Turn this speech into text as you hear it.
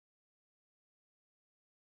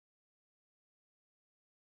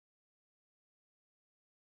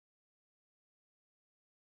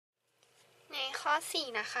ในข้อ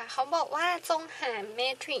4นะคะเขาบอกว่าจงหาเม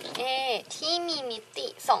ทริกซ์ A ที่มีมิติ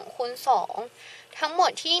2 คูณ 2ทั้งหม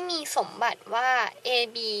ดที่มีสมบัติว่า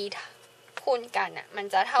AB คูณกันมัน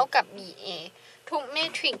จะเท่ากับ BA ทุกเม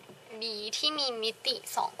ทริกซ์ B ที่มีมิติ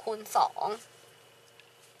2 คูณ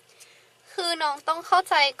 2คือน้องต้องเข้า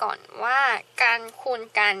ใจก่อนว่าการคูณ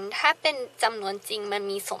กันถ้าเป็นจำนวนจริงมัน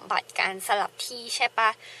มีสมบัติการสลับที่ใช่ปะ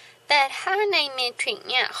แต่ถ้าในเมทริกซ์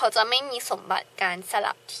เนี่ยเขาจะไม่มีสมบัติการส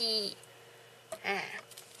ลับที่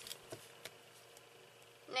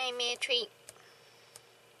ในเมทริกซ์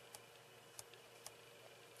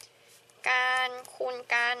การคูณ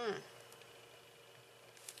กัน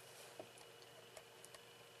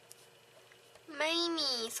ไม่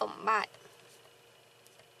มีสมบัติ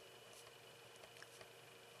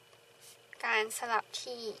การสลับ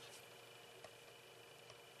ที่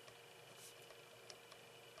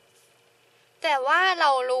แต่ว่าเร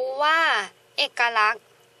ารู้ว่าเอกลักษณ์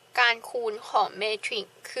การคูณของเมทริก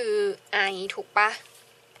ซ์คือ i ถูกปะ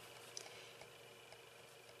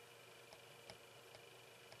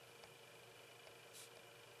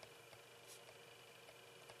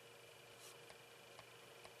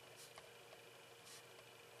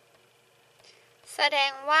แสด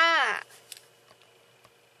งว่า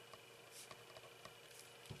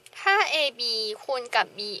ถ้า AB คูณกับ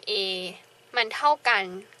BA มันเท่ากัน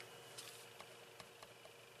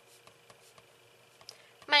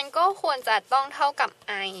มันก็ควรจะต้องเท่ากับ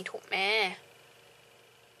i ถูกไหม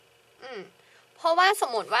เพราะว่าสม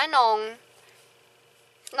มติว่าน้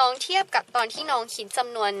องเทียบกับตอนที่น้องคิดจ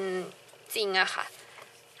ำนวนจริงอะค่ะ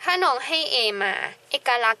ถ้าน้องให้ a มาเอก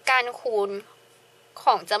ลักษณ์การคูณข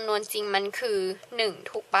องจำนวนจริงมันคือ1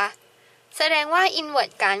ถูกปะแสดงว่าอินเวอร์ส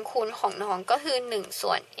การคูณของน้องก็คือ1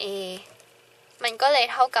ส่วน a มันก็เลย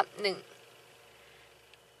เท่ากับ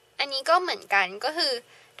1อันนี้ก็เหมือนกันก็คือ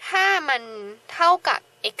ถ้ามันเท่ากับ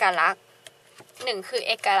เอกลักษณ์1คือเ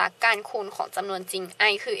อกลักษณ์การคูณของจำนวนจริง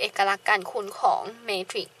i คือเอกลักษณ์การคูณของเม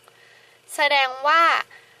ทริกซ์แสดงว่า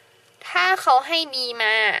ถ้าเขาให้ b ม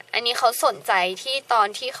าอันนี้เขาสนใจที่ตอน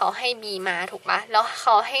ที่เขาให้ b มาถูกปะแล้วเข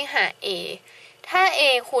าให้หา a ถ้า a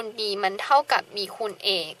คูณ b มันเท่ากับ b คูณ a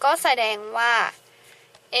ก็แสดงว่า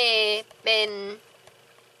a เป็น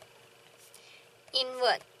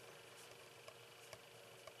inverse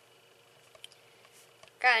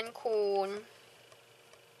การคูณ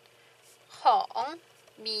ของ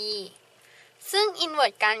b ซึ่ง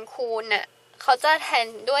inverse การคูณเขาจะแทน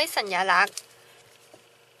ด้วยสัญลักษณ์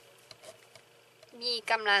b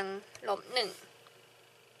กำลังลบ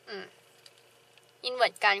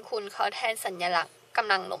1inverse การคูณเขาแทนสัญลักษณ์ก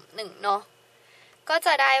ำลังลบ1เนาะก็จ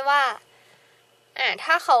ะได้ว่า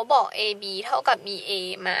ถ้าเขาบอก ab เท่ากับ ba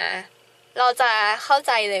มาเราจะเข้าใ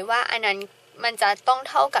จเลยว่าอันนั้นมันจะต้อง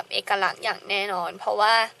เท่ากับเอกลักษณ์อย่างแน่นอนเพราะว่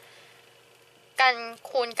าการ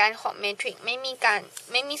คูณกันของเมทริกซ์ไม่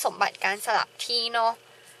มีสมบัติการสลับที่เนาะ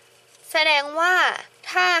แสดงว่า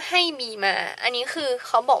ถ้าให้ b มาอันนี้คือเ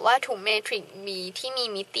ขาบอกว่าถูกเมทริกซ์ b ที่มี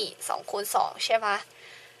มิติ2 คูณ 2ใช่ปะ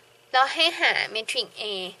แล้วให้หาเมทริกซ์ a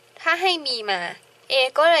ถ้าให้ b มา a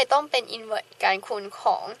ก็เลยต้องเป็นอินเวอร์สการคูณข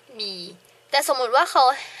อง b แต่สมมุติว่าเขา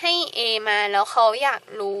ให้ a มาแล้วเขาอยาก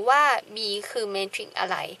รู้ว่า b คือเมทริกซ์อะ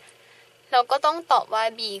ไรเราก็ต้องตอบว่า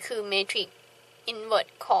b คือเมทริกซ์อินเวอร์ส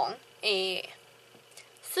ของ a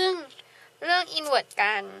ซึ่งเรื่องอินเวอร์ส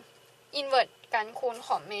การคูณข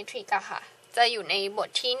องเมทริกซ์ค่ะจะอยู่ในบท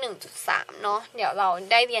ที่ 1.3 เนาะเดี๋ยวเรา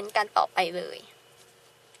ได้เรียนกันต่อไปเลย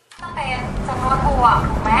ต้องเป็นจำนวนบวก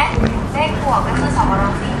ถูกไหมเลขบวกก็คือ2 กำลั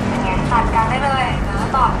ง 4อย่างเงี้ยตัดกันได้เลยแล้ว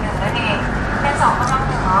ตอบ1นั่นเองเป็น2 กำลัง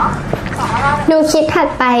 1เนาะ2 กำลัง ดูคลิปถัด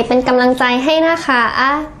ไปเป็นกำลังใจให้นะคะ